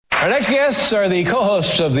Our next guests are the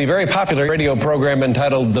co-hosts of the very popular radio program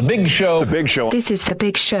entitled The Big Show. The Big Show. This is The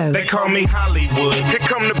Big Show. They call me Hollywood. Here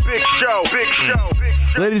come the Big Show. Big Show. Big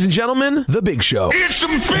Show. Ladies and gentlemen, The Big Show. It's a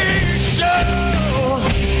big show.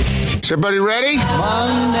 Is everybody ready?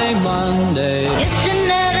 Monday. Just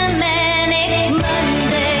another manic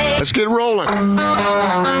Monday. Let's get rolling.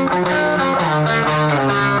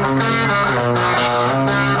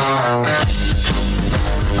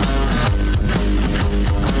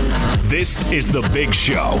 This is The Big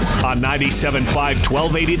Show on 97.5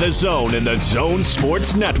 1280 The Zone and The Zone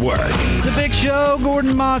Sports Network. The Big Show,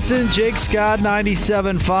 Gordon Monson, Jake Scott,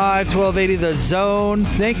 97.5 1280 The Zone.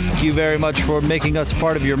 Thank you very much for making us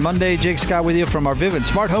part of your Monday. Jake Scott with you from our Vivint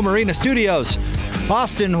Smart Home Arena studios.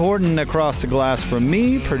 Austin Horton across the glass from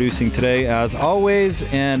me, producing today as always,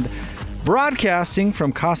 and broadcasting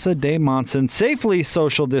from Casa de Monson. Safely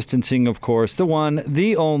social distancing, of course. The one,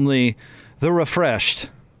 the only, the refreshed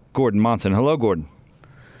Gordon Monson. Hello, Gordon.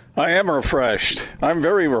 I am refreshed. I'm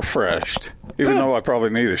very refreshed, even though I probably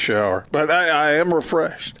need a shower. But I am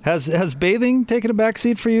refreshed. Has bathing taken a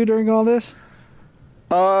backseat for you during all this?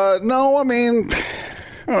 No, I mean,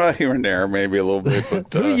 here and there, maybe a little bit.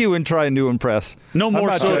 But, who are you trying to impress? No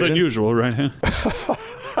more so than usual, right?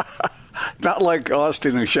 Not like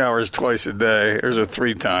Austin, who showers twice a day. There's a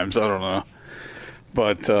 3 times. I don't know.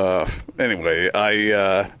 But anyway,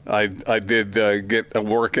 I did get a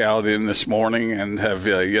workout in this morning and have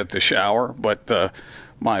yet to shower. But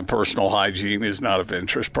my personal hygiene is not of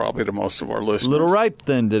interest probably to most of our listeners. Little ripe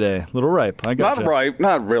then today. Little ripe. I got Not ripe.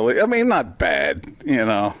 Not really. I mean, not bad.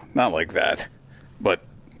 Not like that. But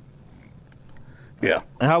yeah.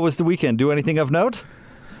 How was the weekend? Do anything of note?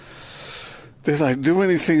 Did I do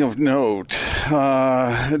anything of note?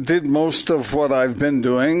 Did most of what I've been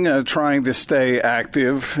doing, trying to stay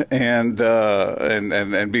active and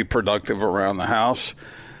be productive around the house.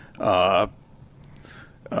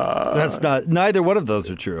 That's not. Neither one of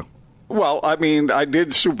those are true. Well, I mean, I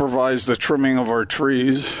did supervise the trimming of our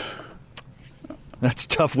trees. That's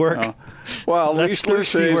tough work. Well, at least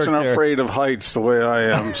Lisa isn't afraid of heights the way I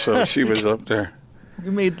am, so she was up there.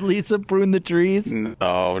 You made Lisa prune the trees?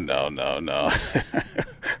 No.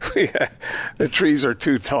 The trees are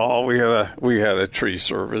too tall. We had a tree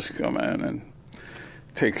service come in and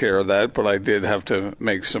take care of that, but I did have to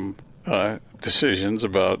make some decisions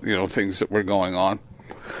about things that were going on.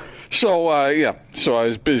 So so I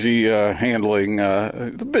was busy handling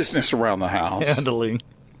the business around the house. Handling.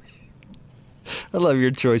 I love your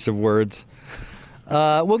choice of words.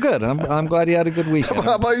 Well, good. I'm glad you had a good weekend.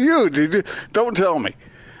 How about you? Don't tell me.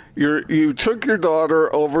 You took your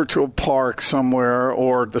daughter over to a park somewhere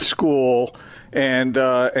or the school, and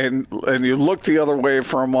you looked the other way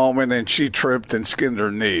for a moment, and she tripped and skinned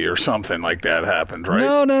her knee or something like that happened,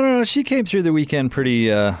 right? No. She came through the weekend pretty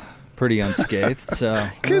unscathed, so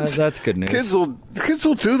that's good news. Kids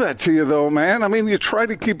will do that to you, though, man. I mean, you try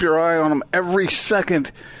to keep your eye on them every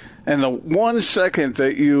second, and the 1 second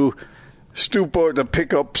that you stoop to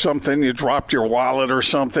pick up something, you dropped your wallet or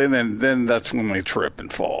something, and then that's when they trip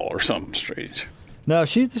and fall or something strange. No,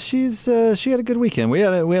 she had a good weekend. We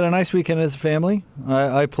had a nice weekend as a family.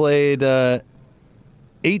 I played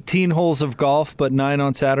 18 holes of golf, but 9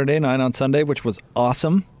 on Saturday, 9 on Sunday, which was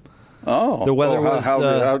awesome. Oh, the weather was.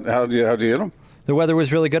 How do you hit them? The weather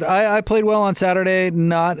was really good. I played well on Saturday,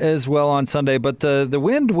 not as well on Sunday, but the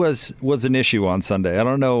wind was an issue on Sunday. I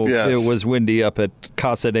don't know if it was windy up at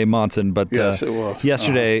Casa de Monson, but yes, it was.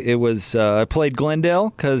 Yesterday it was. I played Glendale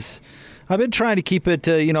because I've been trying to keep it,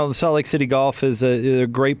 the Salt Lake City Golf is they're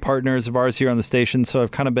great partners of ours here on the station, so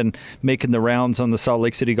I've kind of been making the rounds on the Salt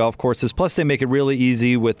Lake City golf courses. Plus, they make it really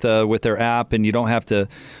easy with their app, and you don't have to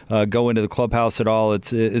go into the clubhouse at all.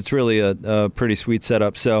 It's really a pretty sweet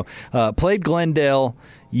setup. So, played Glendale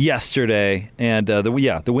yesterday, and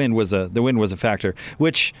the wind was a factor,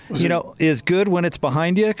 which is good when it's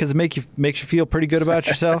behind you because it makes you feel pretty good about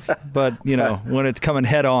yourself. But when it's coming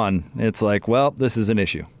head on, it's like, well, this is an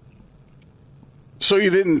issue. So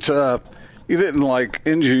you didn't like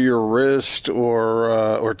injure your wrist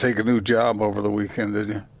or take a new job over the weekend, did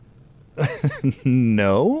you?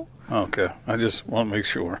 No. Okay, I just want to make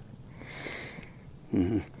sure.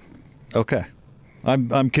 Mm-hmm. Okay,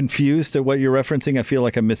 I'm confused at what you're referencing. I feel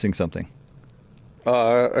like I'm missing something.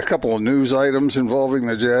 A couple of news items involving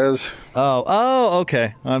the Jazz. Oh,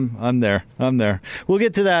 okay. I'm there. We'll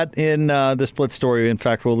get to that in the split story. In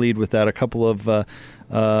fact, we'll lead with that. A couple of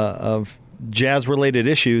Jazz-related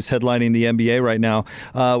issues headlining the NBA right now.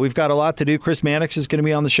 We've got a lot to do. Chris Mannix is going to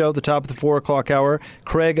be on the show at the top of the 4 o'clock hour.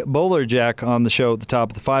 Craig Bolerjack on the show at the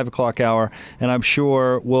top of the 5 o'clock hour. And I'm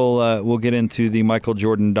sure we'll get into the Michael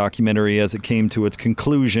Jordan documentary as it came to its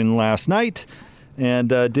conclusion last night and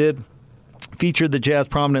did feature the Jazz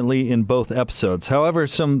prominently in both episodes. However,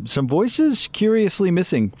 some voices curiously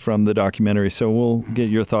missing from the documentary, so we'll get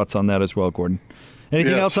your thoughts on that as well, Gordon.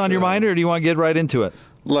 Anything else on your mind, or do you want to get right into it?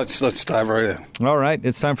 Let's dive right in. All right,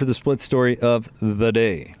 it's time for the split story of the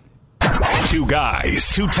day. 2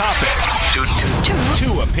 guys, 2 topics,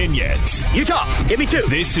 two opinions. You talk. Give me 2.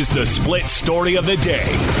 This is the split story of the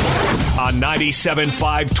day on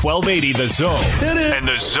 97.5 1280 The Zone and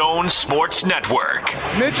The Zone Sports Network.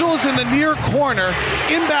 Mitchell's in the near corner.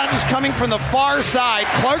 Inbound is coming from the far side.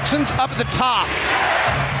 Clarkson's up at the top.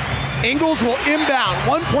 Ingles will inbound.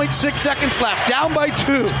 1.6 seconds left. Down by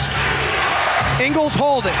 2. Ingles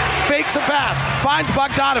holding. Fakes a pass. Finds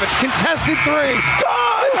Bogdanovic. Contested 3.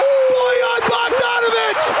 Good! Bojan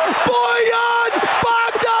Bogdanovic! Bojan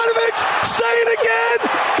Bogdanovic! Say it again!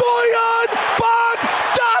 Bojan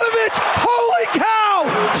Bogdanovic! Holy cow!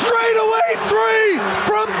 Straight away 3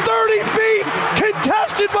 from 30 feet.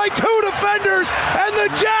 Contested by 2 defenders. And the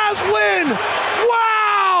Jazz win!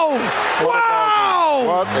 Wow! Wow!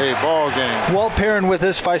 What a ball game. Walt Perrin with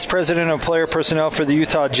us, Vice President of Player Personnel for the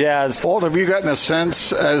Utah Jazz. Walt, have you gotten a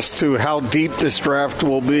sense as to how deep this draft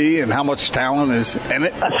will be and how much talent is in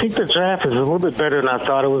it? I think the draft is a little bit better than I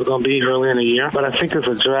thought it was going to be early in the year. But I think it's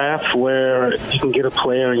a draft where you can get a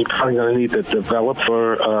player and you're probably going to need to develop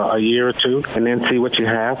for a year or 2 and then see what you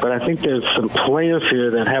have. But I think there's some players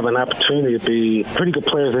here that have an opportunity to be pretty good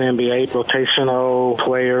players in the NBA, rotational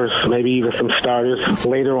players, maybe even some starters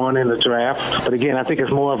later on in the draft. But again, I think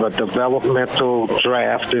it's more of a developmental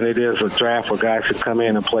draft than it is a draft where guys can come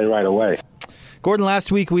in and play right away. Gordon,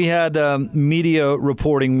 last week we had media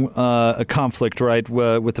reporting a conflict, right,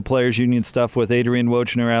 with the Players Union stuff with Adrian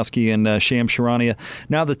Wojnarowski and Shams Charania.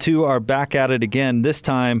 Now the two are back at it again, this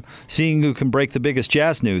time seeing who can break the biggest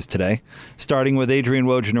Jazz news today, starting with Adrian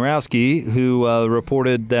Wojnarowski, who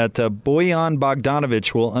reported that Bojan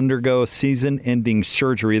Bogdanovic will undergo season-ending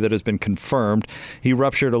surgery that has been confirmed. He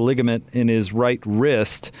ruptured a ligament in his right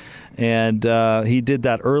wrist. And he did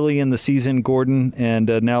that early in the season, Gordon, and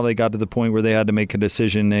now they got to the point where they had to make a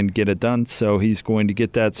decision and get it done. So he's going to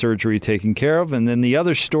get that surgery taken care of. And then the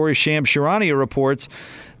other story, Shams Charania reports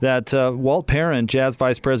that Walt Perrin, Jazz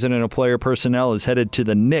Vice President of Player Personnel, is headed to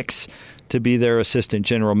the Knicks to be their assistant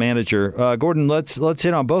general manager. Gordon, let's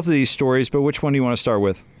hit on both of these stories, but which one do you want to start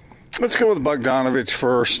with? Let's go with Bogdanovic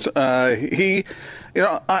first. I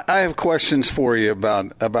have questions for you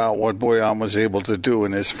about what Bojan was able to do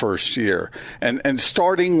in his first year. And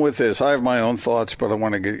starting with this, I have my own thoughts, but I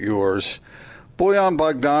want to get yours. Bojan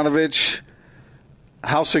Bogdanovic,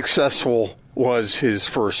 how successful was his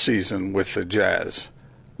first season with the Jazz?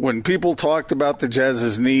 When people talked about the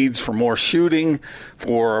Jazz's needs for more shooting,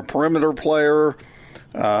 for a perimeter player,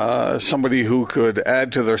 somebody who could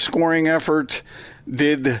add to their scoring effort,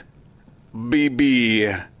 did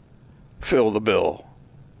BB fill the bill?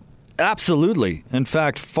 Absolutely. In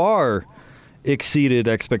fact, far exceeded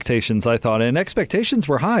expectations, I thought. And expectations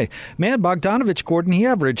were high. Man, Bogdanovic, Gordon, he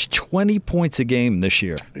averaged 20 points a game this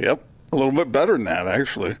year. Yep. A little bit better than that,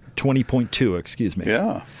 actually. 20.2, excuse me.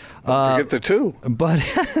 Yeah. Don't forget the 2. But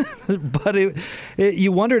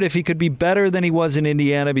you wondered if he could be better than he was in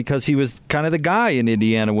Indiana because he was kind of the guy in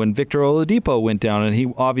Indiana when Victor Oladipo went down, and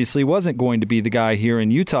he obviously wasn't going to be the guy here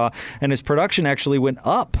in Utah, and his production actually went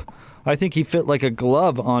up. I think he fit like a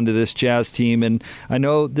glove onto this Jazz team, and I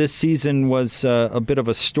know this season was a bit of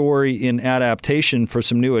a story in adaptation for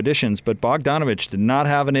some new additions, but Bogdanovic did not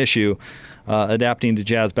have an issue adapting to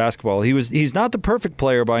Jazz basketball. He's not the perfect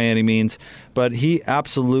player by any means, but he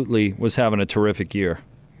absolutely was having a terrific year.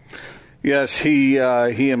 Yes, he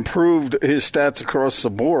improved his stats across the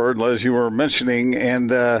board, as you were mentioning,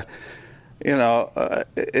 and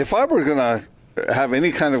if I were going to have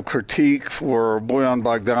any kind of critique for Bojan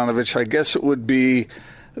Bogdanovic, I guess it would be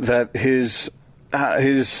that his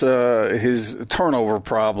turnover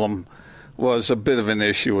problem was a bit of an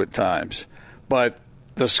issue at times. But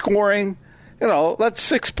the scoring, that's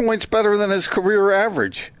 6 points better than his career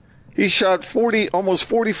average. He shot almost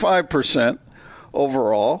 45%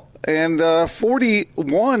 overall and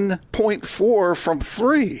 41.4 from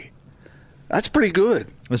 3. That's pretty good.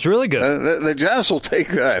 It's really good. The Jazz will take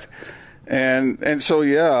that. And so,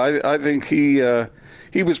 yeah, I think he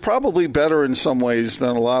was probably better in some ways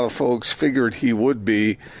than a lot of folks figured he would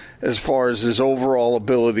be as far as his overall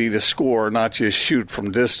ability to score, not just shoot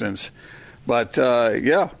from distance. But,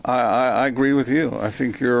 I agree with you. I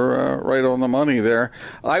think you're right on the money there.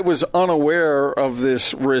 I was unaware of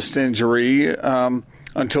this wrist injury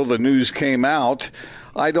until the news came out.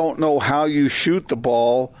 I don't know how you shoot the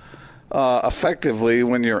ball effectively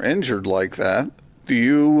when you're injured like that. Do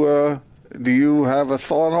you have a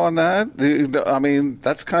thought on that? I mean,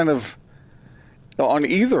 that's kind of on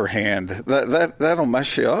either hand. That'll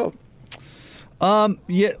mess you up.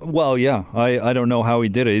 Yeah. I don't know how he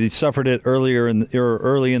did it. He suffered it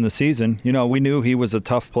early in the season. You know, we knew he was a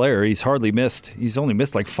tough player. He's only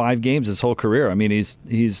missed like 5 games his whole career. I mean,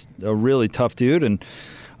 he's a really tough dude, and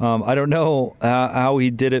I don't know how he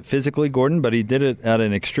did it physically, Gordon, but he did it at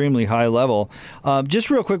an extremely high level. Just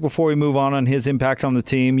real quick before we move on his impact on the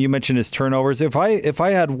team, you mentioned his turnovers. If I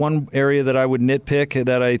had one area that I would nitpick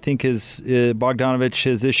that I think is Bogdanovic,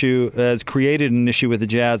 his issue has created an issue with the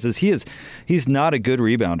Jazz is he's not a good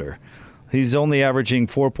rebounder. He's only averaging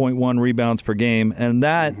 4.1 rebounds per game, and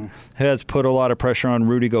that has put a lot of pressure on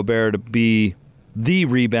Rudy Gobert to be the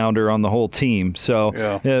rebounder on the whole team.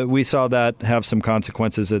 So we saw that have some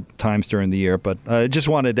consequences at times during the year. But I just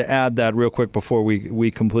wanted to add that real quick before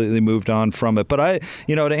we completely moved on from it. But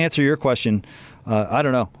to answer your question, I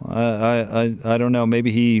don't know. I don't know.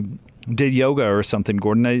 Maybe he did yoga or something,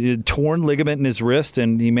 Gordon. A torn ligament in his wrist,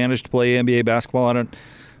 and he managed to play NBA basketball. I don't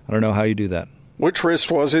know how you do that. Which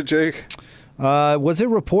wrist was it, Jake? Was it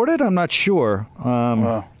reported? I'm not sure.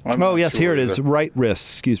 Yes, here it is. Right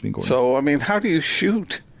wrist. Excuse me, Gordon. So, I mean, how do you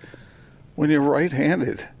shoot when you're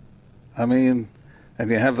right-handed? I mean, and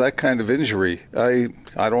you have that kind of injury. I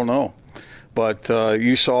don't know. But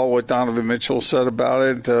you saw what Donovan Mitchell said about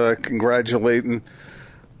it, congratulating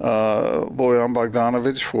Bojan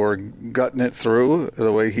Bogdanovic for gutting it through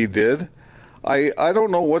the way he did. I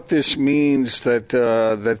don't know what this means that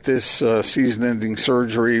this season-ending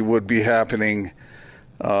surgery would be happening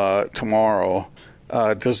tomorrow.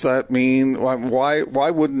 Does that mean why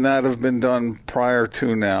wouldn't that have been done prior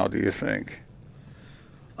to now, do you think?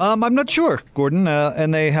 I'm not sure, Gordon,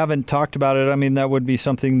 and they haven't talked about it. I mean, that would be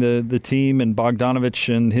something the team and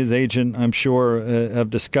Bogdanovic and his agent, I'm sure, have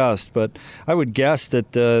discussed. But I would guess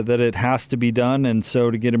that it has to be done, and so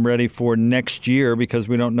to get him ready for next year, because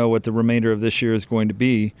we don't know what the remainder of this year is going to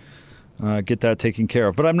be, get that taken care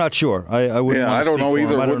of. But I'm not sure. I wouldn't. Yeah, I don't know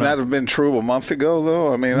either. Wouldn't that have been true a month ago,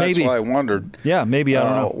 though? I mean, that's why I wondered. Yeah, maybe. I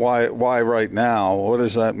don't know. Why right now? What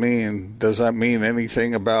does that mean? Does that mean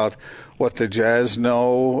anything about what the Jazz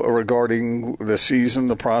know regarding the season,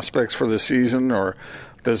 the prospects for the season, or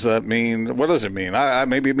does that mean, what does it mean?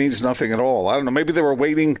 Maybe it means nothing at all. I don't know. Maybe they were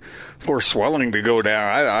waiting for swelling to go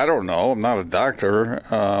down. I don't know. I'm not a doctor.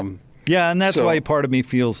 Yeah, and that's why part of me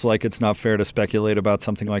feels like it's not fair to speculate about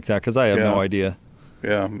something like that, because I have no idea.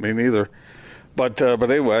 Yeah, me neither. But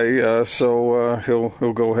anyway, so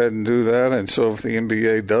he'll go ahead and do that. And so if the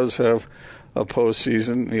NBA does have a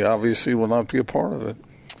postseason, he obviously will not be a part of it.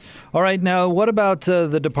 All right, now what about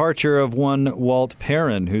the departure of one Walt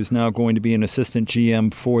Perrin, who's now going to be an assistant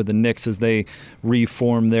GM for the Knicks as they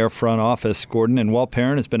reform their front office, Gordon? And Walt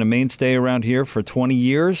Perrin has been a mainstay around here for 20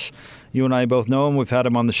 years. You and I both know him. We've had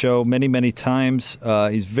him on the show many, many times.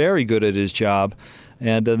 He's very good at his job,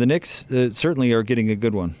 and the Knicks certainly are getting a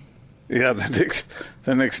good one. Yeah,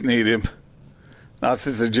 the Knicks need him. Not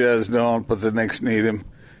that the Jazz don't, but the Knicks need him.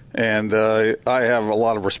 And I have a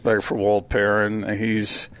lot of respect for Walt Perrin.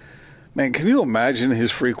 Man, can you imagine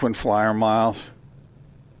his frequent flyer miles?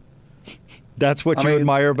 That's what you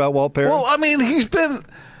admire about Walt Perrin? Well, I mean, he's been.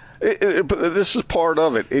 This is part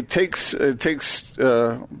of it. It takes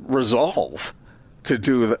resolve to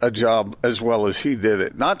do a job as well as he did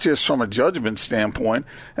it, not just from a judgment standpoint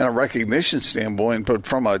and a recognition standpoint, but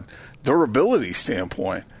from a durability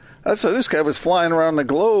standpoint. This guy was flying around the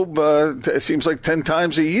globe. It seems like 10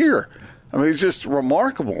 times a year. I mean, it's just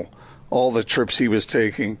remarkable all the trips he was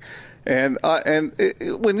taking. And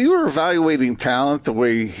when you are evaluating talent the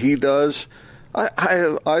way he does,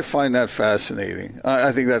 I find that fascinating.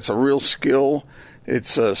 I think that's a real skill.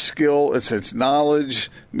 It's a skill. It's knowledge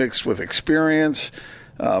mixed with experience,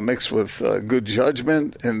 mixed with good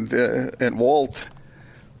judgment. And Walt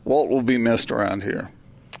will be missed around here.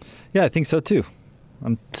 Yeah, I think so too.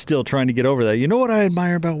 I'm still trying to get over that. You know what I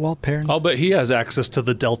admire about Walt Perrin? I'll bet he has access to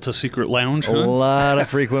the Delta Secret Lounge. A lot of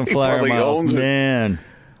frequent flyer miles, man.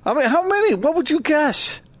 I mean, how many? What would you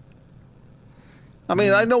guess? I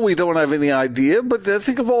mean, I know we don't have any idea, but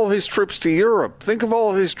think of all his trips to Europe. Think of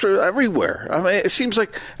all his trips everywhere. I mean, it seems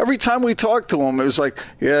like every time we talk to him, it was like,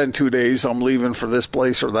 yeah, in 2 days I'm leaving for this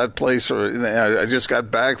place or that place, or I just got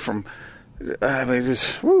back from. I mean,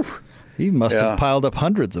 just whew. He must have piled up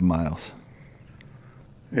hundreds of miles.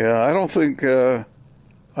 Yeah, I don't think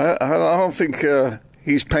I don't think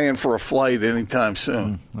he's paying for a flight anytime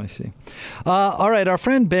soon. I see. All right, our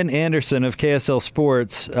friend Ben Anderson of KSL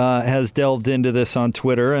Sports has delved into this on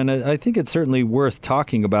Twitter, and I think it's certainly worth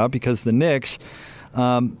talking about because the Knicks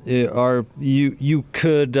you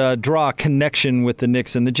could draw a connection with the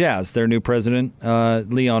Knicks and the Jazz. Their new president,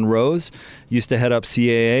 Leon Rose, used to head up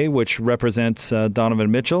CAA, which represents Donovan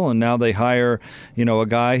Mitchell, and now they hire, a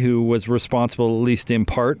guy who was responsible, at least in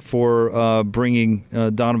part, for bringing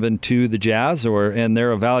Donovan to the Jazz, and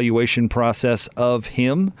their evaluation process of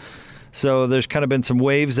him. So there's kind of been some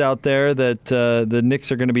waves out there that the Knicks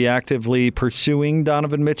are going to be actively pursuing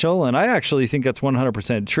Donovan Mitchell, and I actually think that's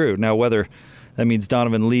 100% true. Now, whether that means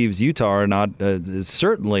Donovan leaves Utah or not is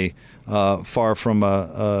certainly far from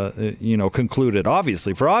concluded,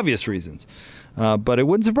 obviously, for obvious reasons. But it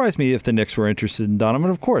wouldn't surprise me if the Knicks were interested in Donovan,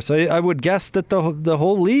 of course. I would guess that the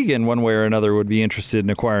whole league in one way or another would be interested in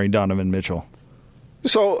acquiring Donovan Mitchell.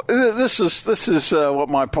 So this is what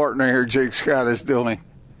my partner here, Jake Scott, is doing.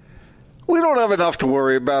 We don't have enough to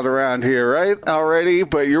worry about around here, right, already?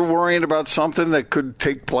 But you're worrying about something that could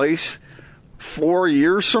take place 4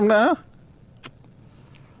 years from now?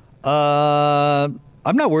 I'm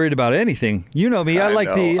not worried about anything. You know me. I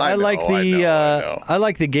like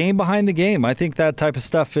the game behind the game. I think that type of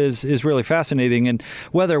stuff is really fascinating. And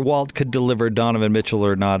whether Walt could deliver Donovan Mitchell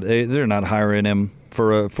or not, they're not hiring him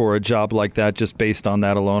for a job like that just based on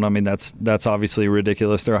that alone. I mean, that's obviously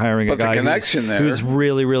ridiculous. They're hiring a guy who's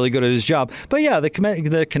really, really good at his job. But yeah,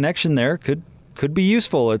 the connection there could be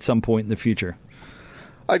useful at some point in the future.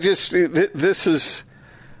 I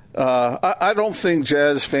don't think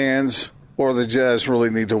Jazz fans or the Jazz really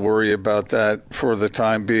need to worry about that for the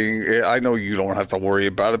time being. I know you don't have to worry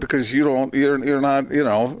about it because you're not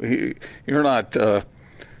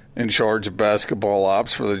in charge of basketball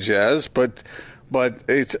ops for the Jazz, but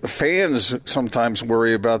it's fans sometimes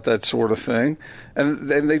worry about that sort of thing, and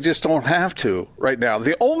they just don't have to right now.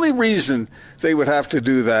 The only reason they would have to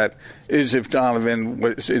do that is if Donovan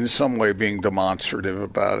was in some way being demonstrative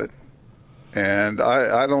about it. And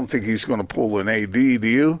I don't think he's going to pull an AD. Do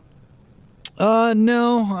you?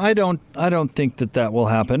 No, I don't. I don't think that will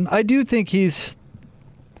happen. I do think it'll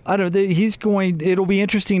be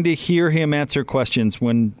interesting to hear him answer questions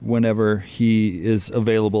whenever he is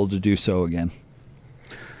available to do so again.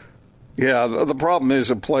 Yeah, the problem is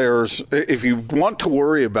that players, if you want to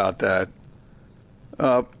worry about that,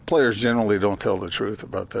 players generally don't tell the truth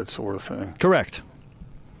about that sort of thing. Correct.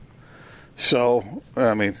 So,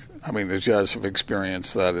 I mean, the Jazz have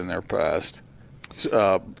experienced that in their past.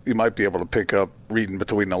 You might be able to pick up reading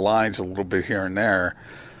between the lines a little bit here and there,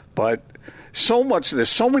 but there's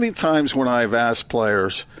so many times when I've asked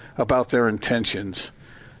players about their intentions.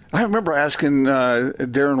 I remember asking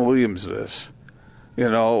Darren Williams this,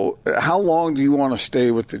 how long do you want to stay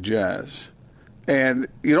with the Jazz? And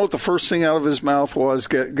you know what the first thing out of his mouth was?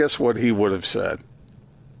 Guess what he would have said?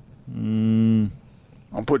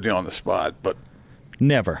 I'm putting you on the spot, but...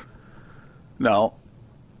 Never. No.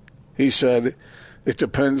 He said it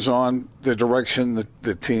depends on the direction that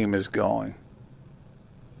the team is going.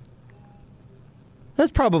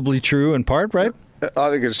 That's probably true in part, right? I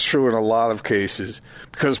think it's true in a lot of cases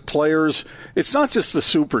because players, it's not just the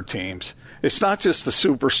super teams. It's not just the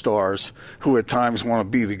superstars who at times want to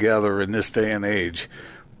be together in this day and age.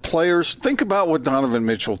 Players, think about what Donovan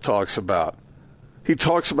Mitchell talks about. He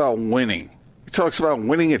talks about winning. He talks about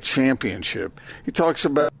winning a championship. He talks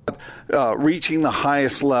about reaching the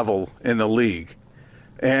highest level in the league.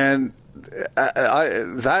 And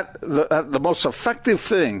the most effective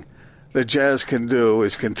thing the Jazz can do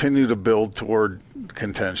is continue to build toward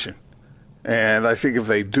contention. And I think if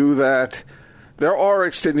they do that, there are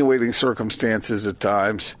extenuating circumstances at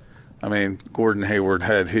times. I mean, Gordon Hayward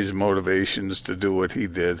had his motivations to do what he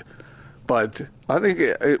did. But I think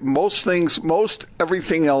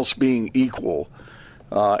everything else being equal,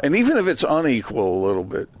 and even if it's unequal a little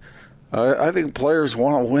bit, I think players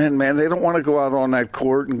want to win, man. They don't want to go out on that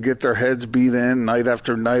court and get their heads beat in night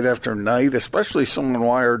after night after night, especially someone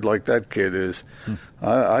wired like that kid is.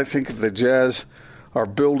 I think if the Jazz are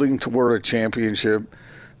building toward a championship,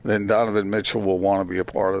 then Donovan Mitchell will want to be a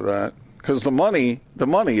part of that. Because the money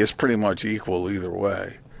is pretty much equal either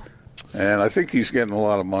way. And I think he's getting a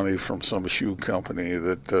lot of money from some shoe company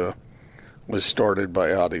that was started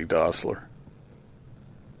by Adi Dassler.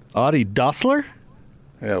 Adi Dassler?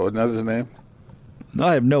 Yeah, wasn't that his name?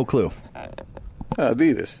 I have no clue.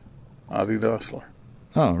 Adidas. Adi Dassler.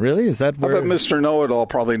 Oh, really? Is that where... I bet Mr. Know-It-All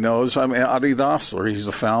probably knows. I mean, Adi Dassler, he's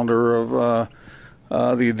the founder of the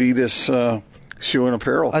Adidas shoe and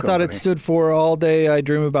apparel company. I thought it stood for All Day I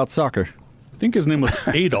Dream About Soccer. I think his name was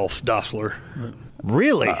Adolf Dassler.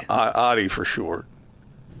 Really? Adi for short.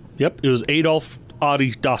 Yep, it was Adolf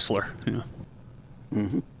Adi Dassler.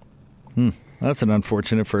 Yeah. That's an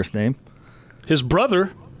unfortunate first name. His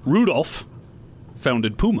brother, Rudolph,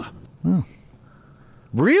 founded Puma.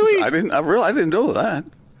 Really? I didn't know that.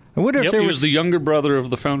 I wonder if there he was the younger brother of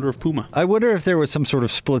the founder of Puma. I wonder if there was some sort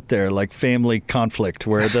of split there, like family conflict,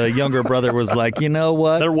 where the younger brother was like, you know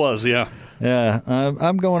what? There was, yeah. Yeah,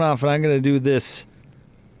 I'm going off and I'm going to do this.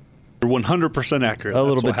 You're 100% accurate. A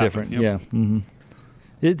little bit different, Yep. yeah. Mm-hmm.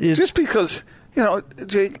 It's Just because,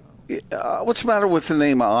 Jake, what's the matter with the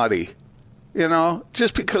name Adi?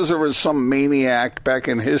 Just because there was some maniac back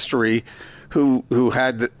in history who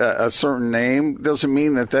had a certain name doesn't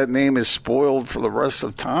mean that name is spoiled for the rest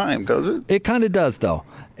of time, does it? It kind of does, though.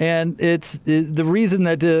 And it's the reason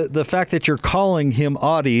that the fact that you're calling him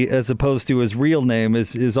Adi as opposed to his real name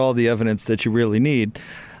is all the evidence that you really need.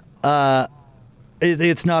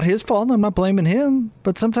 It's not his fault. I'm not blaming him.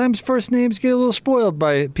 But sometimes first names get a little spoiled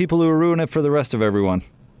by people who ruin it for the rest of everyone.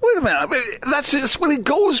 Wait a minute. That's just what he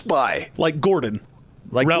goes by. Like Gordon.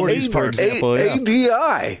 Like Gordon, for example.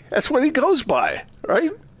 ADI. That's what he goes by,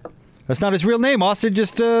 right? That's not his real name. Austin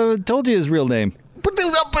just told you his real name. But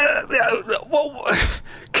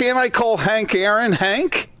can't I call Hank Aaron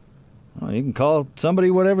Hank? Well, you can call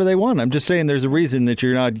somebody whatever they want. I'm just saying there's a reason that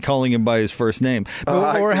you're not calling him by his first name.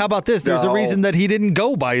 Or how about this? There's a reason that he didn't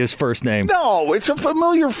go by his first name. No, it's a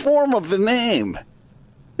familiar form of the name.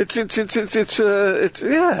 It's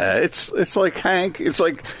like Hank. It's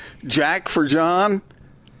like Jack for John,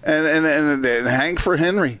 and Hank for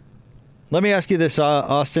Henry. Let me ask you this,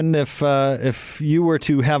 Austin: if you were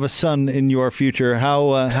to have a son in your future,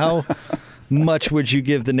 how much would you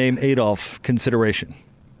give the name Adolf consideration?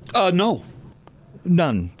 No.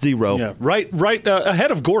 None. Zero. Yeah, right ahead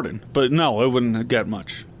of Gordon, but no, it wouldn't get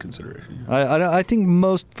much consideration. I think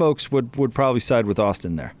most folks would probably side with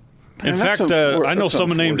Austin there. In fact, I know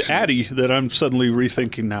someone named Addy that I'm suddenly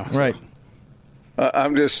rethinking now. So. Right. I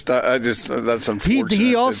just that's unfortunate.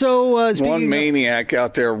 He also one maniac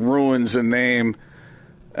out there ruins a name.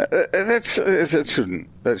 That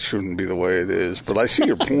shouldn't be the way it is. But I see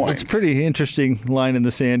your point. It's a pretty interesting line in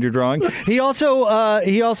the sand you're drawing. He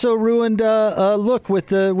also ruined a look with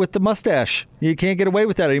the mustache. You can't get away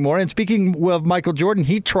with that anymore. And speaking of Michael Jordan,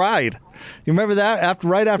 he tried. You remember that?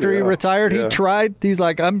 Right after he retired, he tried. He's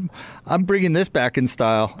like, I'm bringing this back in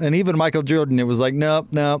style. And even Michael Jordan, it was like, nope,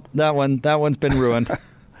 that one's been ruined.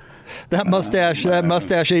 That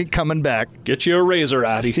mustache ain't coming back. Get you a razor,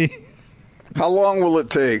 Addy. How long will it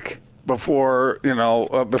take before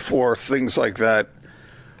things like that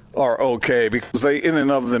are okay? Because they, in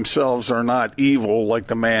and of themselves, are not evil like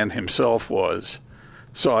the man himself was.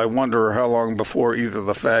 So I wonder how long before either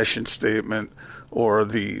the fashion statement or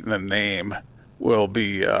the name will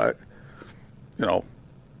be,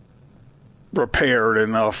 repaired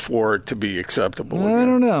enough for it to be acceptable. I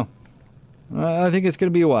don't know. I think it's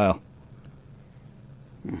going to be a while.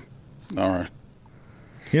 All right.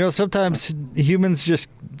 Sometimes humans just,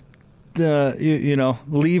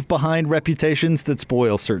 leave behind reputations that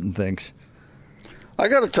spoil certain things. I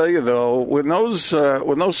got to tell you though, when those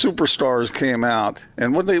superstars came out,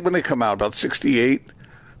 and when they come out about 68,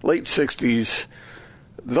 late 60s,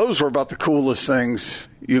 those were about the coolest things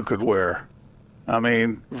you could wear. I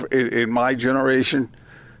mean, in my generation,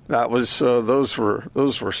 that was those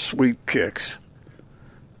were sweet kicks,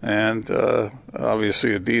 and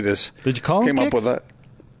obviously Adidas. Did you call them came kicks? up with that?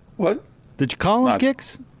 What? Did you call them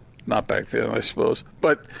kicks? Not back then, I suppose.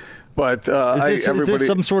 But is this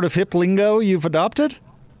some sort of hip lingo you've adopted?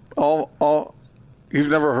 You've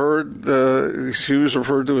never heard the shoes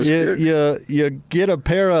referred to as kicks? You get a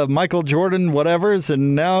pair of Michael Jordan whatevers,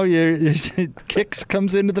 and now kicks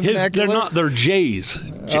comes into the vernacular? They're J's.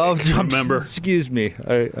 Remember? Excuse me.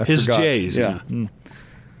 His forgot. J's, yeah.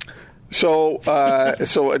 So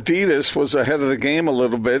Adidas was ahead of the game a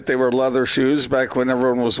little bit. They were leather shoes back when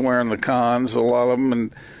everyone was wearing the Cons, a lot of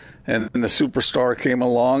them, and the Superstar came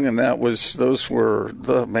along, and those were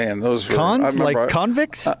Cons, like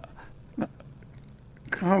convicts?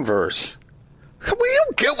 Converse. Will you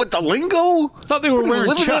get with the lingo? I thought they were wearing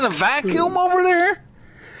living Chucks. in a vacuum over there.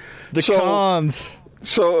 Cons.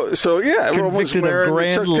 So yeah, everyone was Convicted of wearing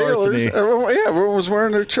grand Chuck Taylors. larceny. Everyone was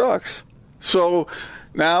wearing their Chucks. So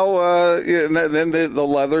now, then the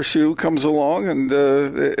leather shoe comes along, and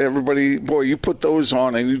everybody, boy, you put those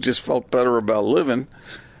on, and you just felt better about living,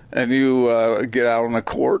 and you get out on the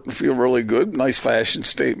court and feel really good. Nice fashion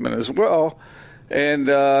statement as well. And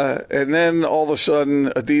then all of a sudden,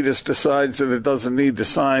 Adidas decides that it doesn't need to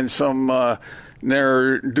sign some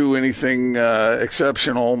ne'er do anything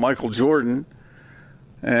exceptional Michael Jordan.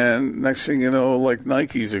 And next thing you know, like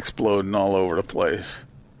Nike's exploding all over the place.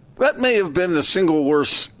 That may have been the single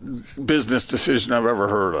worst business decision I've ever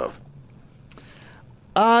heard of.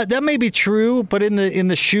 That may be true, but in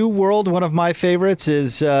the shoe world, one of my favorites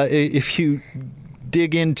is if you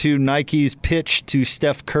dig into Nike's pitch to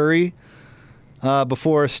Steph Curry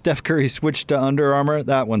before Steph Curry switched to Under Armour.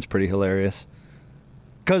 That one's pretty hilarious.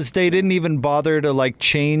 Because they didn't even bother to like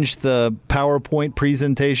change the PowerPoint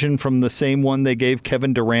presentation from the same one they gave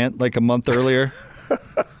Kevin Durant like a month earlier.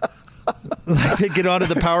 Like they get onto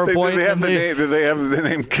the PowerPoint. Did they have the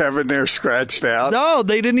name Kevin there scratched out? No,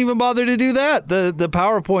 they didn't even bother to do that. The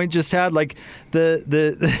PowerPoint just had like the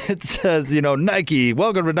it says, Nike,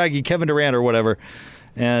 welcome to Nike, Kevin Durant or whatever.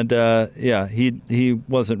 And he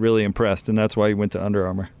wasn't really impressed, and that's why he went to Under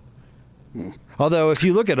Armour. Although, if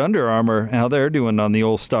you look at Under Armour, how they're doing on the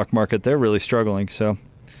old stock market, they're really struggling. So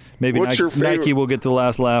maybe Nike will get the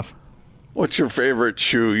last laugh. What's your favorite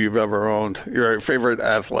shoe you've ever owned? Your favorite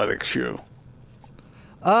athletic shoe?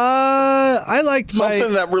 I liked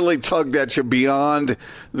something that really tugged at you beyond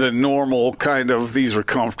the normal kind of, these are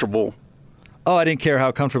comfortable. Oh, I didn't care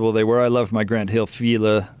how comfortable they were. I loved my Grant Hill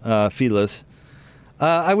Fila's.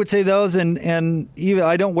 I would say those, and even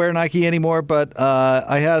I don't wear Nike anymore, but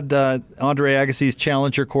I had Andre Agassi's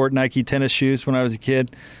Challenger Court Nike tennis shoes when I was a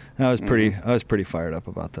kid, and I was pretty fired up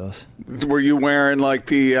about those. Were you wearing like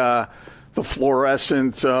the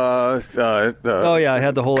fluorescent? Oh yeah, I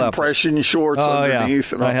had the whole compression shorts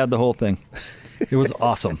underneath. Yeah. I had the whole thing. It was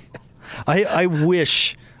awesome. I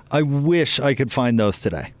wish I could find those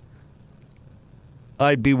today.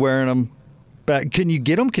 I'd be wearing them back. Can you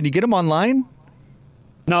get them? Can you get them online?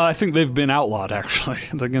 No, I think they've been outlawed, actually.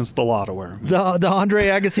 It's against the law to wear them. The Andre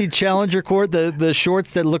Agassi Challenger Court, the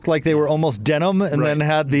shorts that looked like they were almost denim and then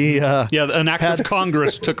had the... an act of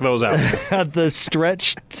Congress took those out. Had the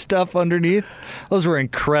stretch stuff underneath. Those were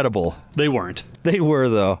incredible. They weren't. They were,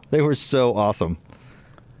 though. They were so awesome.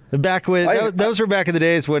 Those were back in the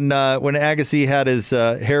days when Agassi had his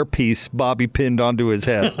hairpiece bobby pinned onto his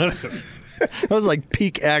head. That was like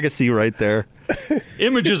peak Agassi right there.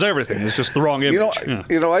 Image is everything. It's just the wrong image.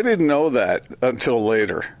 I didn't know that until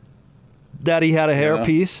later. That he had a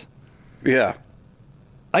hairpiece? Yeah.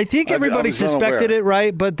 I think everybody suspected it,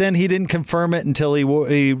 right? But then he didn't confirm it until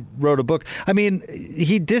he wrote a book. I mean,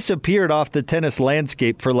 he disappeared off the tennis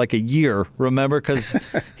landscape for like a year, remember? Because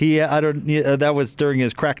that was during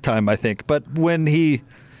his crack time, I think. But when he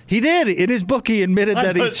did. In his book, he admitted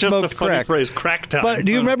that he smoked crack. It's just a funny phrase, crack time. But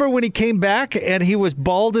do you remember when he came back and he was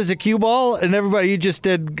bald as a cue ball and everybody just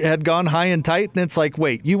had gone high and tight? And it's like,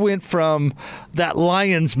 wait, you went from that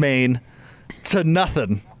lion's mane to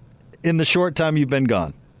nothing in the short time you've been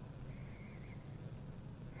gone.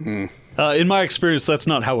 In my experience, that's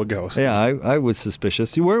not how it goes. Yeah, I was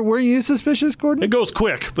suspicious. Were you suspicious, Gordon? It goes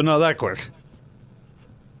quick, but not that quick.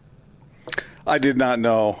 I did not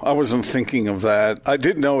know. I wasn't thinking of that. I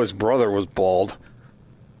did know his brother was bald.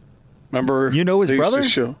 Remember? You know his brother?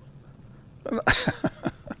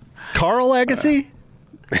 Carl Agassi?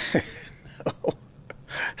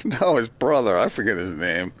 No, his brother. I forget his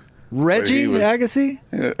name. Reggie Agassi?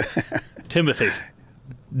 Timothy.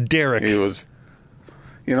 Derek. He was.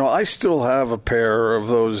 I still have a pair of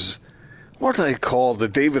those. What are they called? The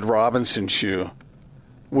David Robinson shoe.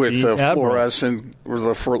 With the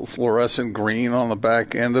fluorescent green on the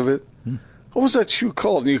back end of it. What was that shoe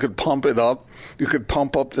called? And you could pump it up. You could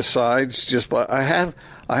pump up the sides just by. I have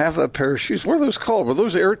that pair of shoes. What are those called? Were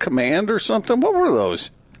those Air Command or something? What were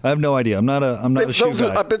those? I have no idea. I'm not a shoe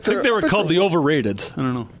guy. I think they were called the Overrated. I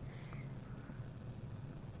don't know.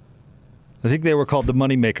 I think they were called the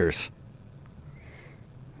Money Makers.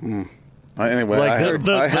 Anyway,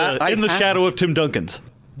 like in the shadow of Tim Duncan's.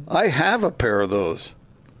 I have a pair of those.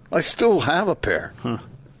 I still have a pair. All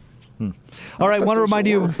right, want to remind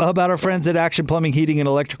you about our friends at Action Plumbing, Heating, and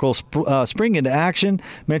Electrical. Spring into action.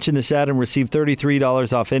 Mention this ad and receive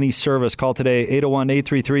 $33 off any service. Call today,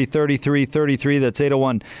 801-833-3333. That's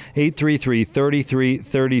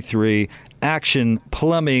 801-833-3333. Action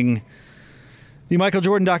Plumbing. The Michael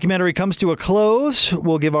Jordan documentary comes to a close.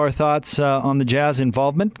 We'll give our thoughts on the Jazz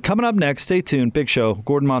involvement. Coming up next, stay tuned. Big show.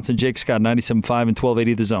 Gordon Monson, Jake Scott, 97.5 and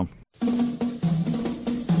 1280 The Zone.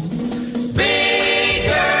 Big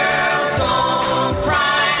girls don't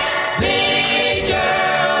cry. Big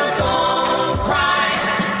girls don't cry.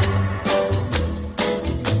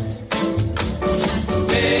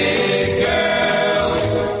 Big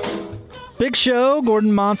girls. Big show.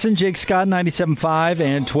 Gordon Monson, Jake Scott, 97.5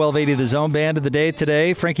 and 1280 The Zone. Band of the day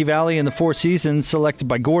today, Frankie Valli and the Four Seasons, selected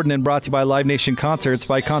by Gordon and brought to you by Live Nation Concerts.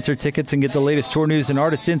 Buy concert tickets and get the latest tour news and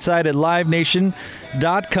artist insight at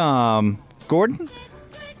livenation.com. Gordon?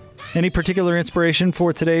 Any particular inspiration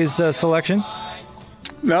for today's selection?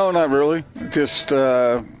 No, not really. Just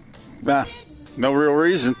no real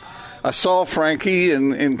reason. I saw Frankie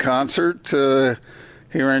in concert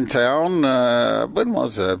here in town. When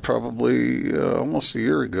was that? Probably almost a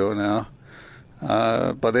year ago now.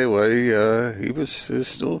 But anyway, he was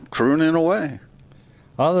still crooning away.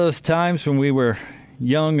 All those times when we were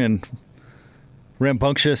young and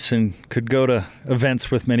rambunctious and could go to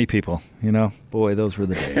events with many people, boy, those were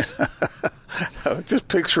the days. Just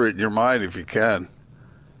picture it in your mind if you can.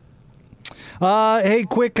 Hey,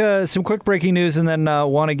 some quick breaking news, and then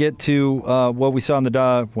want to get to what we saw in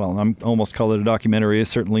I'm almost call it a documentary.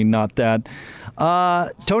 It's certainly not that.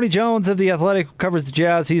 Tony Jones of The Athletic, who covers the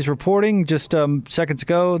Jazz, he's reporting just seconds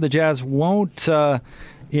ago the Jazz won't have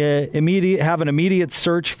an immediate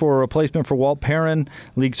search for a replacement for Walt Perrin.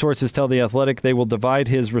 League sources tell The Athletic they will divide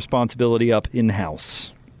his responsibility up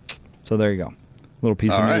in-house. So there you go. Little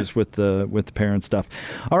piece of news with the Perrin stuff.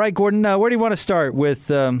 All right, Gordon, where do you want to start with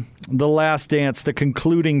The Last Dance, the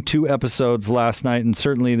concluding 2 episodes last night, and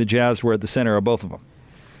certainly the Jazz were at the center of both of them?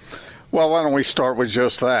 Well, why don't we start with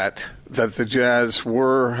just that the Jazz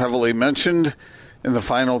were heavily mentioned in the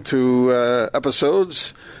final 2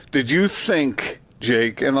 episodes. Did you think,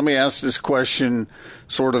 Jake, and let me ask this question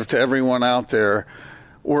sort of to everyone out there,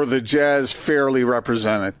 were the Jazz fairly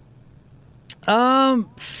represented?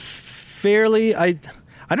 Fairly. I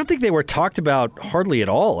don't think they were talked about hardly at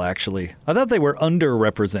all, actually. I thought they were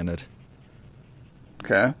underrepresented.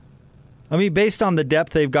 Okay. I mean, based on the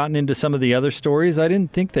depth they've gotten into some of the other stories, I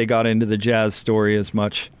didn't think they got into the Jazz story as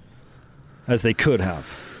much as they could have.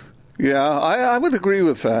 Yeah, I would agree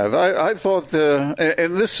with that. I thought,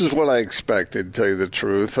 and this is what I expected, to tell you the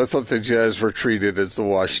truth. I thought the Jazz were treated as the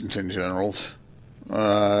Washington Generals.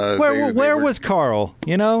 Where was Carl?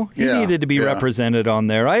 He needed to be represented on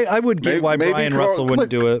there. I would get why Brian Russell wouldn't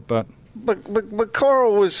do it, but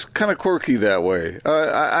Carl was kind of quirky that way.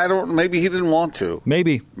 I don't. Maybe he didn't want to.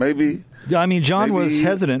 Maybe. I mean, John was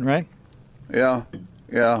hesitant, right? Yeah.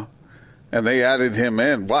 And they added him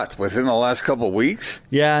in within the last couple of weeks?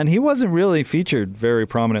 Yeah, and he wasn't really featured very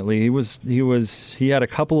prominently. He had a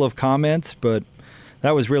couple of comments, but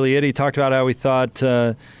that was really it. He talked about how he thought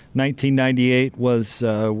 1998 was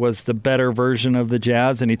the better version of the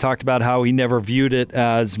Jazz, and he talked about how he never viewed it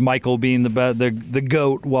as Michael being the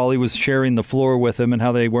GOAT while he was sharing the floor with him, and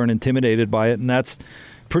how they weren't intimidated by it. And that's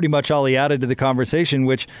pretty much all he added to the conversation,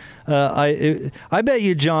 which I bet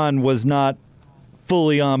you John was not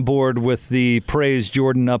fully on board with the praise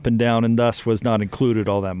Jordan up and down, and thus was not included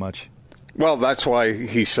all that much. Well, that's why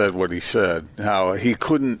he said what he said, how he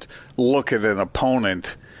couldn't look at an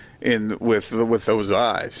opponent with those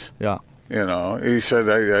eyes. Yeah. He said,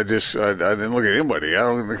 I didn't look at anybody. I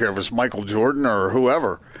don't care if it's Michael Jordan or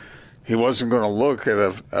whoever. He wasn't going to look at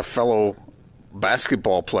a fellow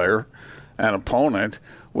basketball player, an opponent,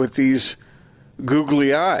 with these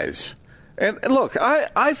googly eyes. And look,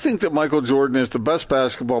 I think that Michael Jordan is the best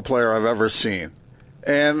basketball player I've ever seen.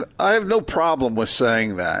 And I have no problem with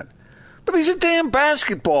saying that. But he's a damn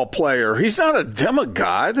basketball player. He's not a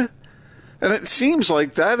demigod. And it seems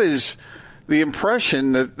like that is the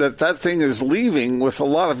impression that thing is leaving with a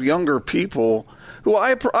lot of younger people who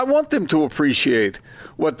I want them to appreciate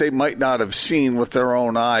what they might not have seen with their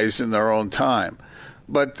own eyes in their own time.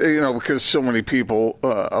 But, because so many people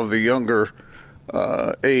of the younger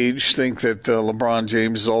age think that LeBron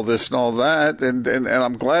James is all this and all that. And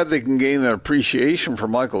I'm glad they can gain an appreciation for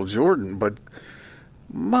Michael Jordan. But,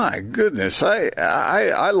 my goodness,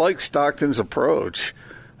 I like Stockton's approach.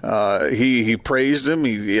 He praised him.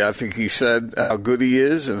 I think he said how good he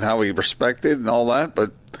is and how he respected and all that.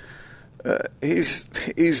 But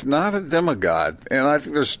he's not a demigod, and I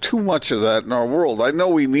think there's too much of that in our world. I know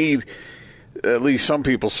we need, at least some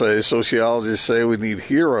people say, sociologists say, we need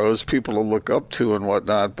heroes, people to look up to and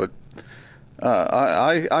whatnot. But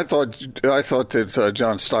I thought that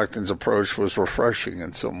John Stockton's approach was refreshing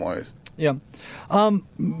in some ways. Yeah.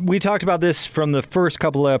 We talked about this from the first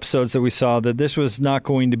couple of episodes that we saw, that this was not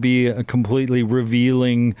going to be a completely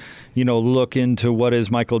revealing, look into what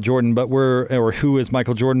is Michael Jordan, or who is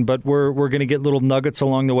Michael Jordan, but we're going to get little nuggets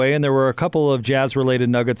along the way. And there were a couple of Jazz-related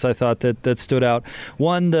nuggets I thought that stood out.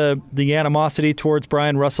 One, the animosity towards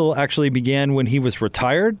Brian Russell actually began when he was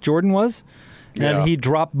retired, Jordan was. And he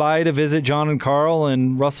dropped by to visit John and Carl,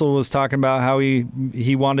 and Russell was talking about how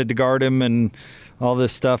he wanted to guard him and all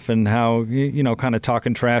this stuff, and how, kind of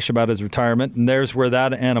talking trash about his retirement. And there's where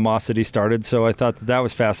that animosity started. So I thought that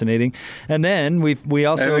was fascinating. And then we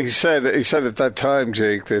also... And he said at that time,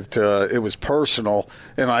 Jake, that it was personal.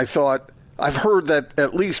 And I thought I've heard that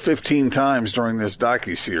at least 15 times during this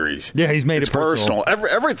docu-series. Yeah, he's made it personal.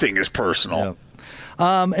 Everything is personal. Yep.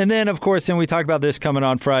 And then, of course, and we talked about this coming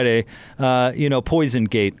on Friday, Poison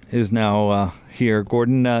Gate is now here,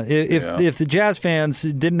 Gordon. If the Jazz fans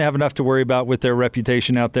didn't have enough to worry about with their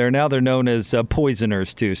reputation out there, now they're known as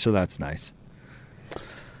poisoners, too, so that's nice.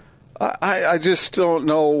 I just don't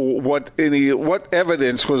know what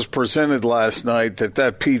evidence was presented last night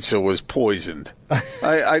that pizza was poisoned.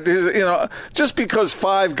 Just because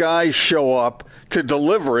 5 guys show up to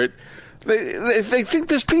deliver it, they think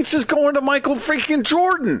this pizza's going to Michael freaking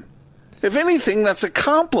Jordan. If anything, that's a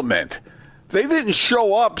compliment. They didn't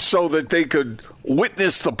show up so that they could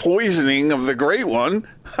witness the poisoning of the great one.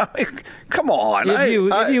 I mean, come on.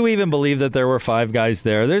 If you even believe that there were 5 guys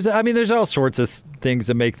there, there's all sorts of things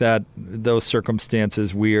that make those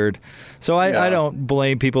circumstances weird. So I don't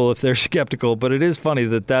blame people if they're skeptical, but it is funny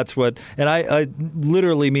that's what, and I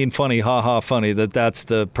literally mean funny, funny, that's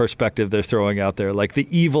the perspective they're throwing out there. Like the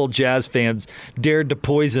evil Jazz fans dared to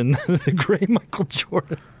poison the great Michael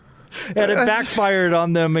Jordan. And it backfired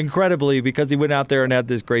on them incredibly because he went out there and had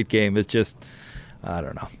this great game. It's just, I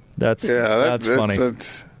don't know. That's funny.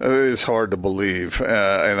 It is hard to believe,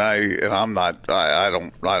 and I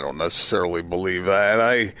don't necessarily believe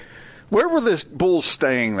that. Where were the Bulls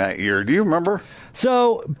staying that year? Do you remember?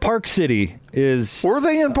 So Park City is. Were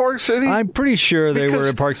they in Park City? I'm pretty sure they were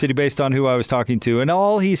in Park City based on who I was talking to, and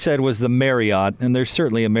all he said was the Marriott, and there's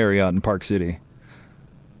certainly a Marriott in Park City.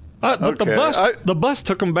 But the bus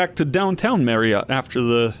took them back to downtown Marriott after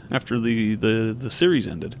the series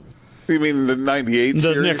ended. You mean the 98 series?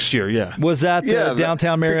 The next year, yeah. Was that the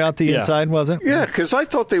downtown Marriott, inside, was it? Yeah, because I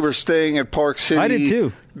thought they were staying at Park City. I did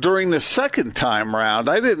too. During the second time round.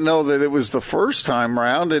 I didn't know that it was the first time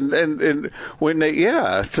round. And when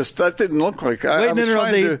that didn't look like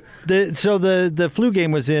So the flu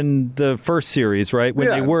game was in the first series, right? When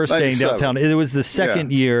they were staying 97. downtown. It was the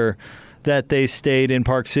second year that they stayed in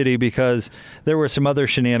Park City because there were some other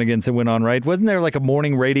shenanigans that went on, right? Wasn't there like a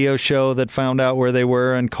morning radio show that found out where they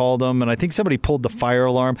were and called them? And I think somebody pulled the fire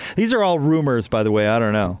alarm. These are all rumors, by the way. I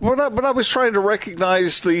don't know. But I was trying to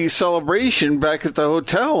recognize the celebration back at the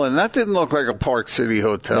hotel, and that didn't look like a Park City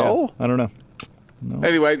hotel. Yeah, I don't know. No.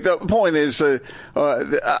 Anyway, the point is,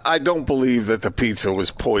 I don't believe that the pizza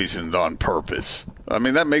was poisoned on purpose. I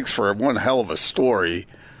mean, that makes for one hell of a story,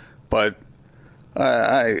 but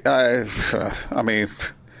I mean,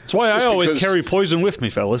 that's why I always carry poison with me,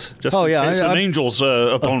 fellas. Just in case an Angels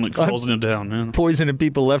opponent calls it down. Man. Poisoning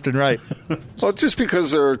people left and right. Well, just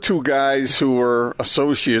because there are 2 guys who were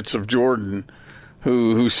associates of Jordan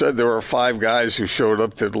who said there were 5 guys who showed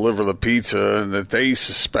up to deliver the pizza and that they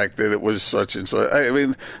suspected it was such and such. I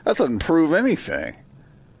mean, that doesn't prove anything.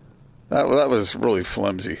 That was really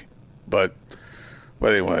flimsy, But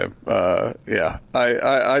anyway,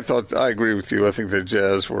 I thought I agree with you. I think the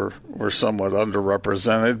Jazz were somewhat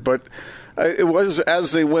underrepresented, but it was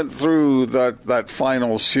as they went through that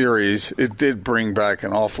final series, it did bring back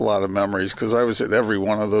an awful lot of memories because I was at every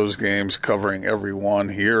one of those games, covering every one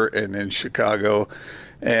here and in Chicago,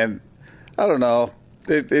 and I don't know,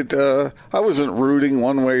 I wasn't rooting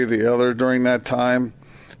one way or the other during that time,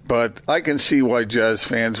 but I can see why Jazz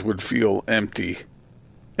fans would feel empty.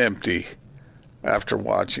 After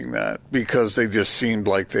watching that, because they just seemed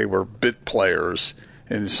like they were bit players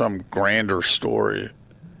in some grander story.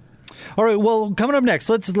 All right, well, coming up next,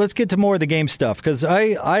 let's get to more of the game stuff, because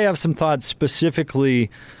I have some thoughts specifically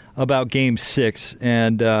about Game 6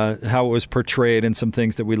 and how it was portrayed and some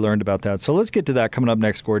things that we learned about that. So let's get to that coming up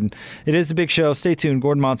next, Gordon. It is the big show. Stay tuned.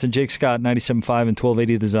 Gordon Monson, Jake Scott, 97.5 and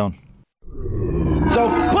 1280 The Zone. So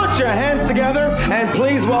put your hands together and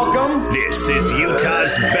please welcome. This is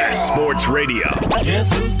Utah's best sports radio.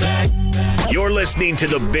 Guess who's back? You're listening to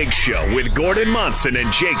The Big Show with Gordon Monson and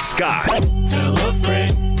Jake Scott. Tell a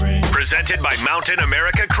friend. Presented by Mountain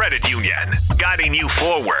America Credit Union. Guiding you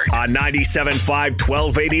forward on 97.5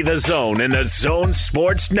 1280 The Zone and The Zone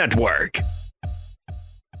Sports Network.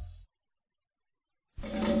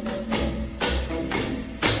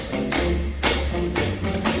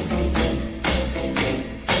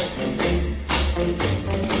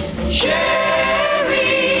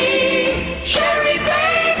 Sherry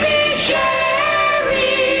baby, Sherry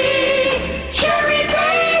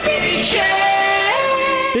baby,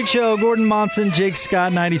 Sherry. Big show, Gordon Monson, Jake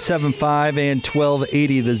Scott, 97.5 and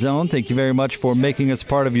 1280 The Zone. Thank you very much for making us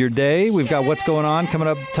part of your day. We've got what's going on coming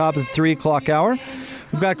up top of the 3 o'clock hour.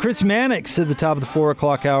 We've got Chris Mannix at the top of the 4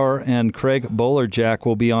 o'clock hour, and Craig Bolerjack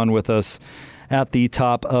will be on with us at the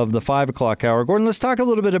top of the 5 o'clock hour. Gordon, let's talk a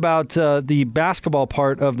little bit about the basketball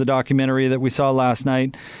part of the documentary that we saw last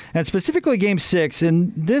night, and specifically Game 6.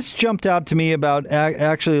 And this jumped out to me about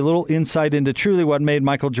actually a little insight into truly what made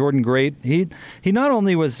Michael Jordan great. He not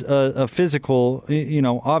only was a physical,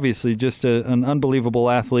 obviously just an unbelievable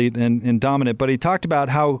athlete and dominant, but he talked about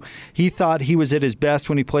how he thought he was at his best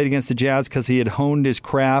when he played against the Jazz because he had honed his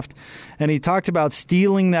craft. And he talked about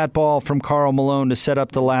stealing that ball from Karl Malone to set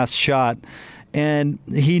up the last shot. And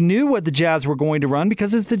he knew what the Jazz were going to run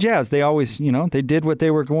because it's the Jazz. They always, they did what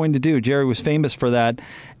they were going to do. Jerry was famous for that.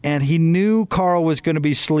 And he knew Karl was going to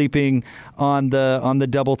be sleeping on the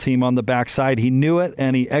double team on the backside. He knew it,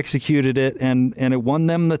 and he executed it, and it won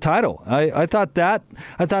them the title. I thought that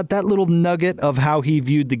little nugget of how he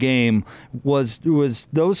viewed the game was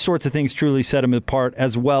those sorts of things truly set him apart,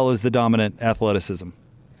 as well as the dominant athleticism.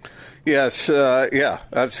 Yes,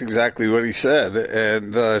 that's exactly what he said,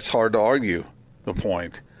 and it's hard to argue the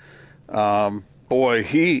point. Boy,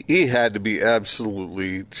 he had to be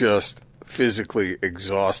absolutely just physically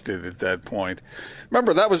exhausted at that point.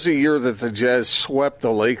 Remember, that was the year that the Jazz swept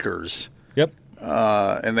the Lakers. Yep.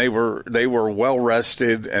 And they were well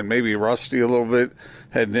rested and maybe rusty a little bit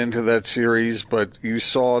heading into that series, but you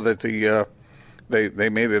saw that they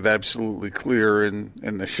made it absolutely clear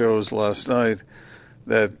in the shows last night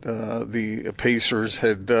that the Pacers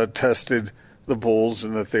had tested the Bulls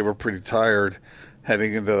and that they were pretty tired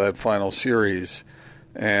heading into that final series.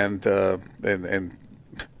 And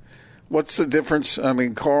what's the difference? I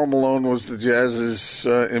mean, Karl Malone was the Jazz's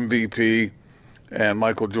MVP, and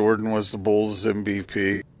Michael Jordan was the Bulls'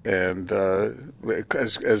 MVP. And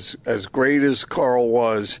as great as Karl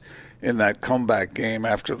was in that comeback game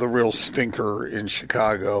after the real stinker in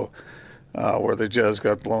Chicago, where the Jazz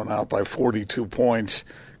got blown out by 42 points,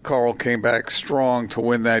 Karl came back strong to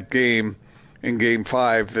win that game in Game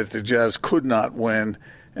 5 that the Jazz could not win,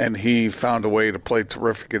 and he found a way to play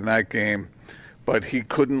terrific in that game. But he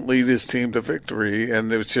couldn't lead his team to victory,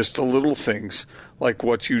 and it was just the little things like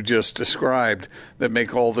what you just described that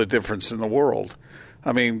make all the difference in the world.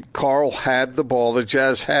 I mean, Karl had the ball. The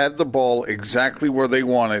Jazz had the ball exactly where they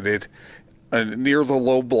wanted it, near the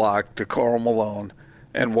low block to Karl Malone.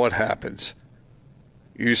 And what happens?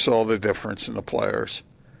 You saw the difference in the players.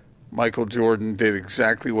 Michael Jordan did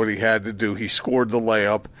exactly what he had to do. He scored the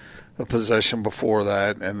layup, the possession before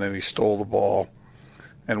that, and then he stole the ball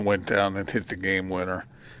and went down and hit the game winner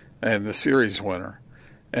and the series winner.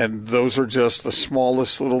 And those are just the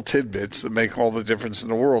smallest little tidbits that make all the difference in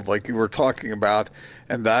the world, like you were talking about.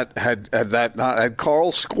 And that had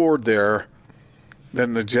Karl scored there,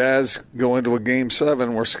 then the Jazz go into a Game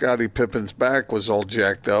 7 where Scottie Pippen's back was all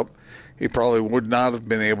jacked up. He probably would not have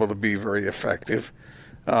been able to be very effective.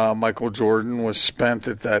 Michael Jordan was spent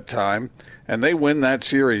at that time. And they win that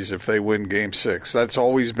series if they win Game 6. That's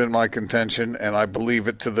always been my contention, and I believe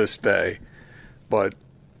it to this day. But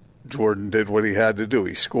Jordan did what he had to do.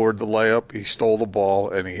 He scored the layup, he stole the ball,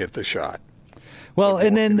 and he hit the shot. Well,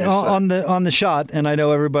 and then on the shot, and I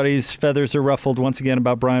know everybody's feathers are ruffled once again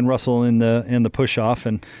about Brian Russell in the push off,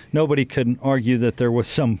 and nobody could argue that there was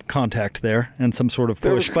some contact there and some sort of push.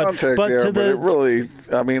 There was contact there, but it really,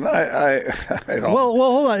 I mean, I don't. Well,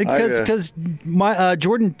 hold on, because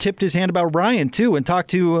Jordan tipped his hand about Brian too, and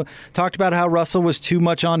talked about how Russell was too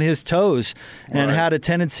much on his toes and had a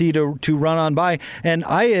tendency to run on by. And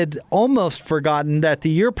I had almost forgotten that the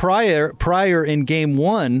year prior in Game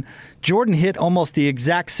 1. Jordan hit almost the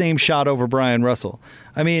exact same shot over Brian Russell.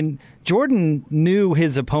 I mean, Jordan knew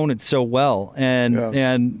his opponent so well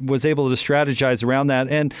and was able to strategize around that.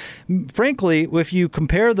 And frankly, if you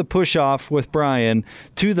compare the push-off with Brian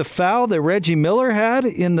to the foul that Reggie Miller had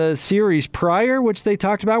in the series prior, which they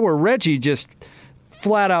talked about, where Reggie just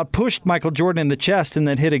flat out pushed Michael Jordan in the chest and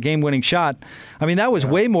then hit a game-winning shot. I mean, that was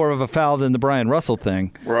way more of a foul than the Brian Russell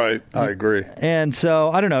thing. Right, I agree. And so,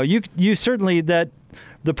 I don't know, you certainly that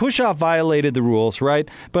the push-off violated the rules, right?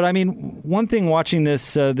 But, I mean, one thing watching this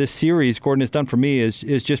series, Gordon, has done for me is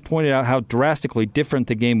just pointed out how drastically different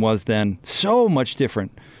the game was then. So much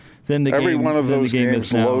different than the game is now. Every one of those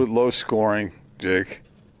games, low scoring, Jake.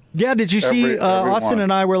 Yeah, did you see, Austin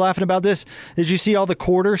and I were laughing about this, did you see all the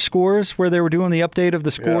quarter scores where they were doing the update of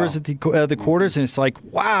the scores at the quarters? And it's like,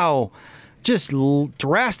 wow, just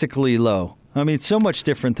drastically low. I mean, so much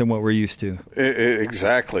different than what we're used to.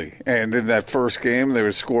 Exactly. And in that first game,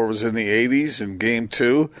 their score was in the 80s. In Game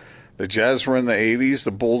 2, the Jazz were in the 80s.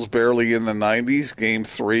 The Bulls barely in the 90s. Game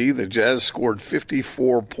 3, the Jazz scored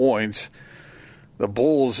 54 points. The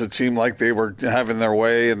Bulls, it seemed like they were having their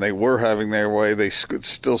way, and they were having their way. They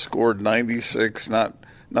still scored 96,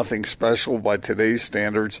 nothing special by today's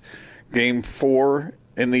standards. Game 4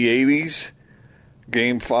 in the 80s,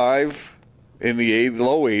 Game 5 in the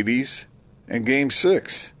low 80s, and Game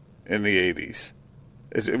 6 in the 80s.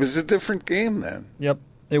 It was a different game then. Yep.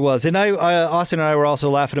 It was. And Austin and I were also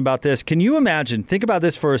laughing about this. Can you imagine, think about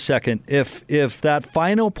this for a second, if that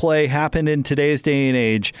final play happened in today's day and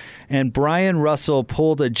age and Brian Russell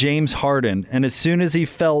pulled a James Harden, and as soon as he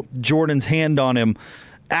felt Jordan's hand on him,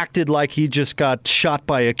 acted like he just got shot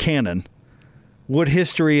by a cannon, would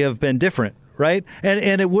history have been different? Right?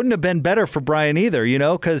 And it wouldn't have been better for Brian either,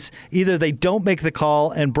 because either they don't make the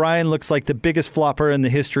call and Brian looks like the biggest flopper in the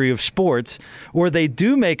history of sports, or they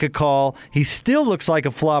do make a call, he still looks like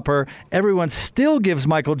a flopper, everyone still gives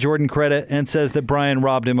Michael Jordan credit and says that Brian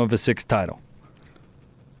robbed him of a 6th title.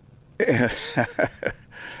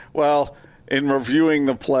 Well, in reviewing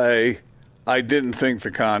the play, I didn't think the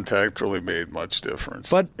contact really made much difference.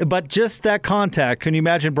 But just that contact, can you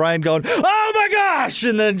imagine Brian going, "Oh my gosh,"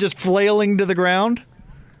 and then just flailing to the ground?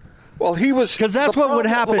 Well, he was, because that's what would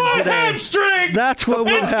happen today. Hamstring! That's what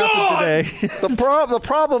would happen today. The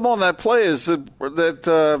problem on that play is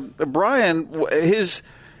that Brian,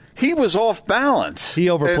 he was off balance. He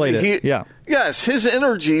overplayed it. Yeah. Yes, his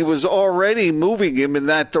energy was already moving him in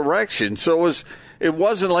that direction. So it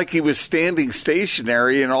wasn't like he was standing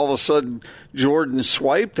stationary and all of a sudden Jordan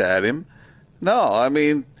swiped at him. No, I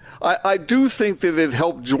mean, I do think that it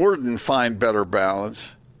helped Jordan find better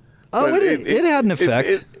balance. Oh, it had an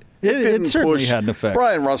effect. It certainly had an effect.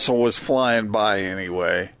 Brian Russell was flying by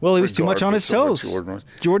anyway. Well, he was too much on his toes.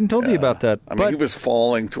 Jordan told you about that. I mean, he was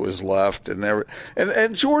falling to his left,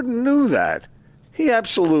 and Jordan knew that. He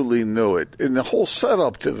absolutely knew it in the whole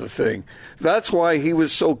setup to the thing. That's why he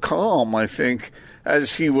was so calm, I think,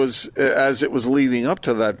 as it was leading up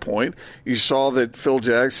to that point. You saw that Phil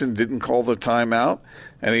Jackson didn't call the timeout,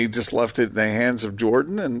 and he just left it in the hands of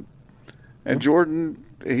Jordan, and Jordan,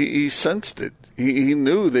 he sensed it. He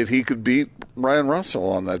knew that he could beat Brian Russell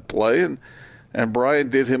on that play, and Brian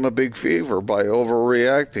did him a big favor by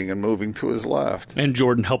overreacting and moving to his left. And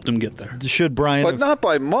Jordan helped him get there. Should Brian? But not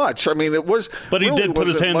by much. I mean, it was. But he really did put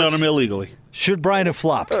his hand on him illegally. Should Brian have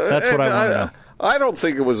flopped? That's what I want to know. I don't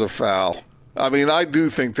think it was a foul. I mean, I do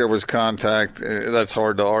think there was contact. That's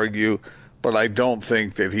hard to argue. But I don't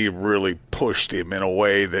think that he really pushed him in a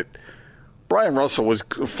way that Brian Russell was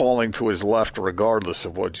falling to his left regardless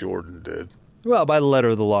of what Jordan did. Well, by the letter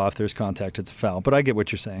of the law, if there's contact, it's a foul. But I get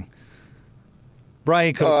what you're saying.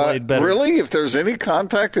 Brian could have played better. Really? If there's any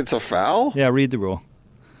contact, it's a foul? Yeah, read the rule.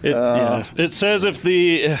 It says if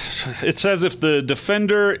the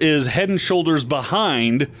defender is head and shoulders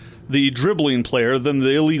behind the dribbling player, then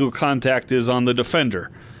the illegal contact is on the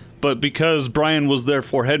defender. But because Brian was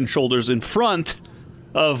therefore head and shoulders in front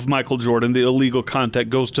of Michael Jordan, the illegal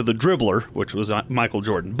contact goes to the dribbler, which was Michael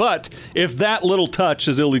Jordan. But if that little touch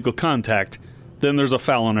is illegal contact, then there's a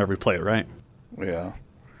foul on every play, right? Yeah.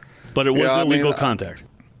 But it was illegal contact.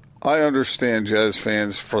 I understand Jazz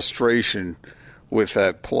fans' frustration with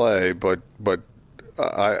that play, but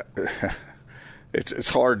it's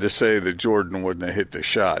hard to say that Jordan wouldn't have hit the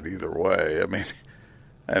shot either way. I mean,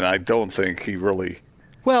 and I don't think he really.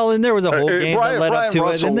 Well, and there was a whole game that led up to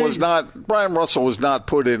it. Brian Russell was not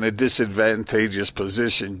put in a disadvantageous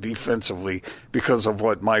position defensively because of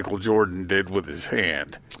what Michael Jordan did with his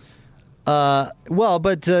hand. Well,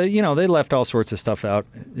 but they left all sorts of stuff out.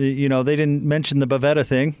 They didn't mention the Bavetta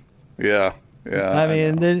thing. Yeah. I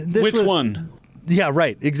mean, which one? Yeah,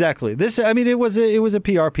 right. Exactly. It was a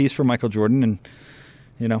PR piece for Michael Jordan,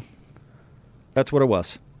 and that's what it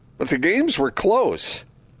was. But the games were close.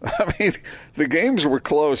 I mean, the games were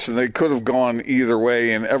close, and they could have gone either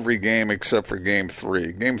way in every game except for Game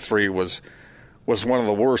 3. Game 3 was one of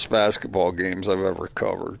the worst basketball games I've ever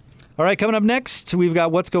covered. All right, coming up next, we've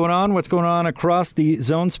got what's going on across the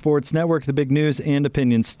Zone Sports Network, the big news and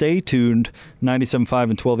opinions. Stay tuned. 97.5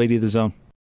 and 1280 The Zone.